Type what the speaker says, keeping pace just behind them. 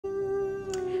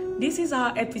This is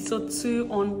our episode 2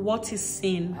 on what is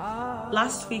sin.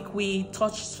 Last week we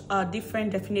touched a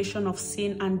different definition of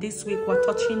sin, and this week we're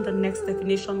touching the next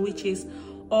definition, which is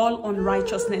all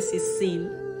unrighteousness is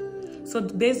sin. So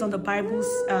based on the Bible's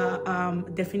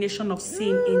definition of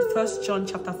sin in 1 John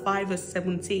chapter 5 verse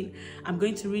 17, I'm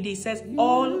going to read it. It says,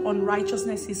 all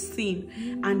unrighteousness is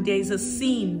sin, and there is a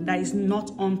sin that is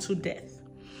not unto death.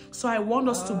 So I want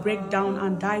us to break down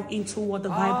and dive into what the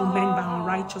Bible meant by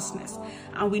unrighteousness.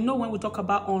 And we know when we talk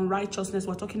about unrighteousness,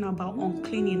 we're talking about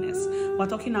uncleanliness. We're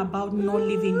talking about not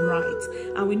living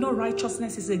right. And we know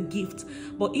righteousness is a gift.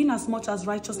 But in as much as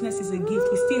righteousness is a gift,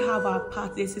 we still have our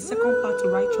part. There's a second part to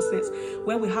righteousness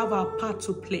where we have our part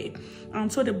to play.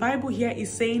 And so the Bible here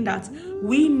is saying that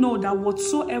we know that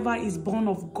whatsoever is born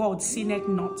of God sinneth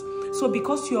not. So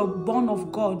because you're born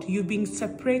of God, you've been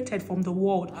separated from the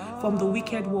world, from the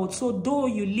wicked world. So though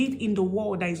you live in the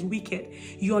world that is wicked,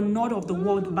 you're not of the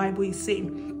world, the Bible is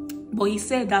saying. But he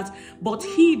said that, but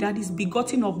he that is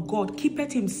begotten of God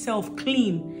keepeth himself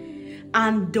clean,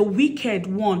 and the wicked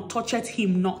one toucheth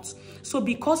him not. So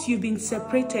because you've been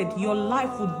separated, your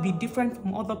life would be different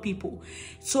from other people.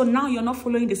 So now you're not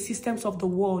following the systems of the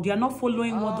world. You're not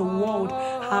following what the world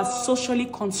has socially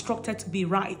constructed to be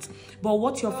right. But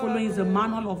what you're following is the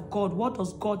manual of God. What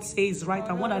does God say is right,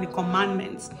 and what are the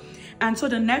commandments? And so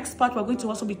the next part we're going to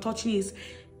also be touching is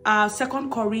 2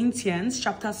 Corinthians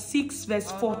chapter 6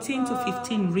 verse 14 to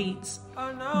 15 reads,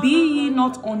 be ye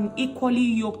not unequally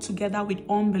yoked together with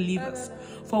unbelievers.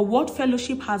 For what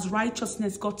fellowship has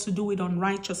righteousness got to do with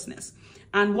unrighteousness?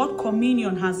 And what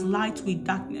communion has light with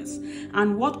darkness?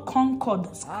 And what concord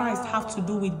does Christ have to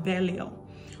do with Belial?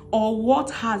 Or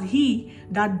what has he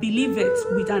that believeth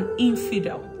with an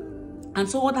infidel? And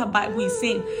so what that Bible is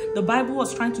saying, the Bible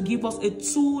was trying to give us a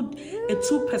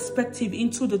two perspective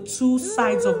into the two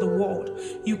sides of the world.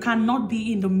 You cannot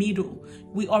be in the middle.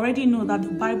 We already know that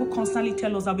the Bible constantly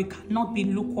tells us that we cannot be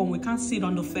lukewarm. We can't sit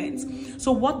on the fence.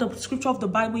 So what the scripture of the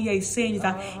Bible here is saying is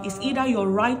that it's either you're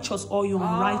righteous or you're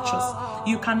unrighteous.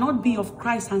 You cannot be of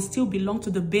Christ and still belong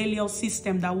to the Belial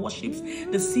system that worships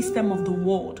the system of the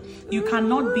world. You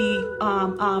cannot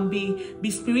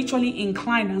be spiritually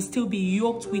inclined and still be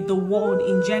yoked with the world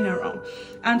in general.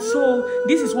 And so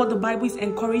this is what the Bible is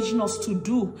encouraging us to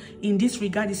do in this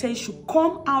regard. It says you should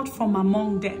come out from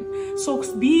among them.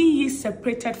 So be ye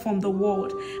separated from the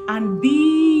world, and be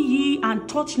ye and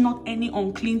touch not any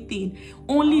unclean thing.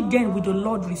 Only then will the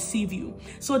Lord receive you.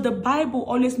 So the Bible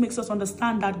always makes us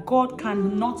understand that God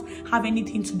cannot have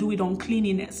anything to do with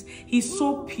uncleanliness. He's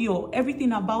so pure.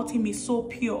 Everything about him is so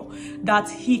pure that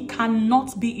he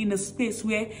cannot be in a space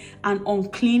where an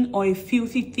unclean or a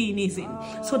filthy thing is in.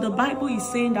 So the Bible is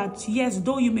saying that yes,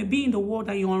 though you may be in the world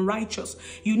and you're unrighteous,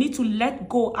 you need to let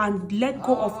go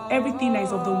of everything that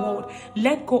is of the world.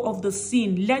 Let go of the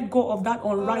sin. Let go of that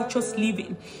unrighteous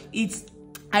living.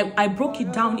 I broke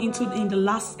it down in the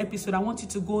last episode. I want you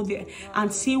to go there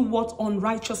and see what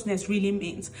unrighteousness really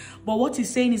means. But what he's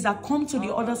saying is that come to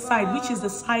the other side, which is the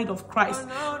side of Christ.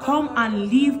 Come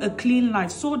and live a clean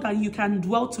life so that you can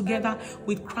dwell together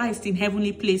with Christ in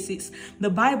heavenly places. The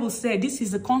Bible said this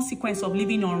is the consequence of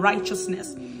living in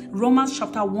righteousness. Romans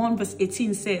chapter 1 verse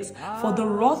 18 says, for the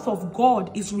wrath of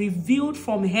God is revealed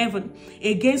from heaven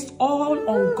against all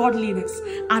ungodliness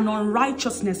and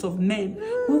unrighteousness of men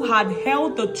who had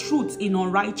held the truth in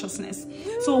unrighteousness.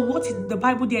 So what the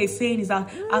Bible there is saying is that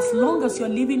as long as you're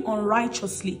living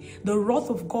unrighteously, the wrath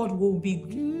of God will be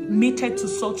meted to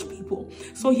such people.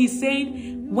 So he's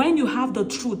saying when you have the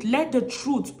truth, let the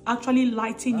truth actually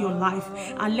lighten your life,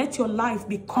 and let your life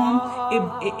become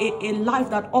a life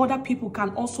that other people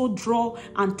can also draw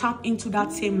and tap into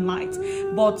that same light.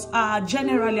 But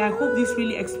generally, I hope this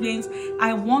really explains.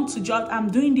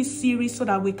 I'm doing this series so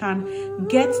that we can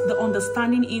get the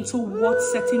understanding into what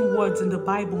certain words in the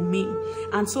Bible mean.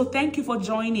 And so thank you for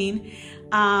joining.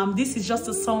 This is just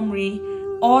a summary.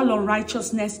 All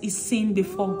unrighteousness is sin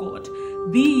before God.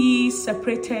 Be ye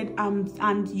separated,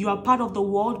 and you are part of the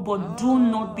world, but do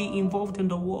not be involved in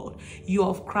the world. You are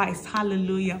of Christ.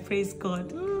 Hallelujah. Praise God.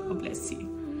 God bless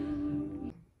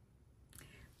you.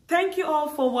 Thank you all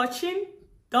for watching.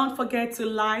 Don't forget to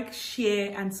like,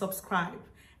 share, and subscribe.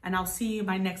 And I'll see you in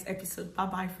my next episode.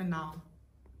 Bye-bye for now.